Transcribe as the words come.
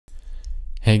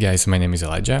Hey guys, my name is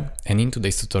Elijah, and in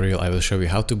today's tutorial I will show you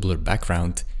how to blur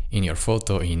background in your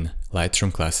photo in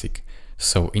Lightroom Classic.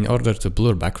 So in order to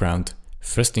blur background,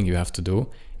 first thing you have to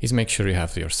do is make sure you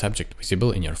have your subject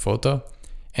visible in your photo,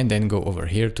 and then go over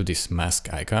here to this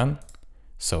mask icon.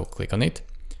 So click on it,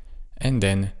 and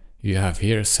then you have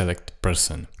here select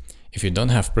person. If you don't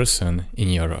have person in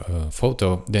your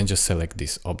photo, then just select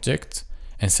this object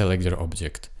and select your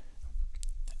object.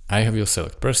 I will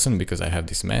select person because I have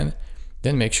this man.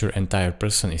 Then make sure entire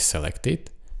person is selected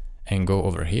and go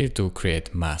over here to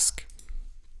create mask.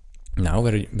 Now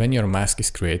when your mask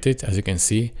is created, as you can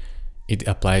see, it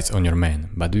applies on your man,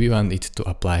 but we want it to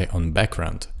apply on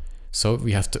background. So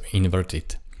we have to invert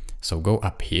it. So go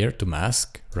up here to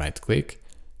mask, right click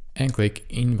and click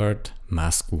invert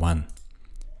mask 1.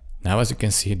 Now as you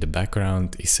can see, the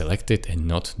background is selected and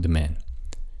not the man.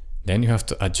 Then you have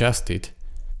to adjust it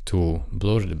to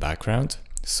blur the background.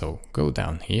 So go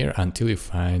down here until you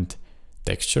find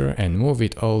texture and move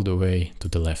it all the way to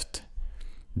the left.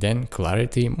 Then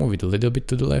clarity, move it a little bit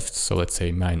to the left, so let's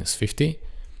say -50,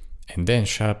 and then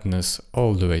sharpness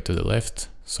all the way to the left,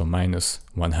 so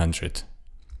 -100,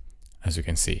 as you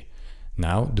can see.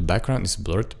 Now the background is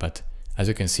blurred, but as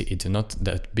you can see, it's not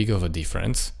that big of a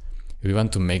difference. We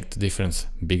want to make the difference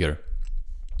bigger.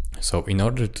 So in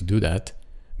order to do that,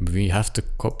 we have to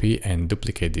copy and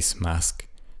duplicate this mask.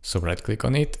 So right click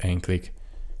on it and click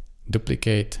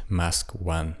duplicate mask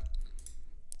 1.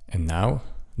 And now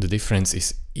the difference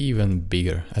is even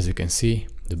bigger. As you can see,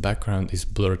 the background is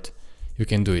blurred. You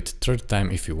can do it third time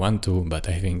if you want to, but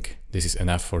I think this is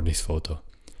enough for this photo.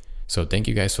 So thank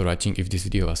you guys for watching. If this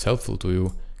video was helpful to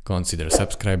you, consider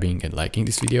subscribing and liking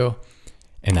this video.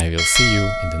 And I will see you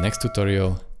in the next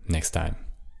tutorial next time.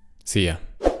 See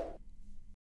ya!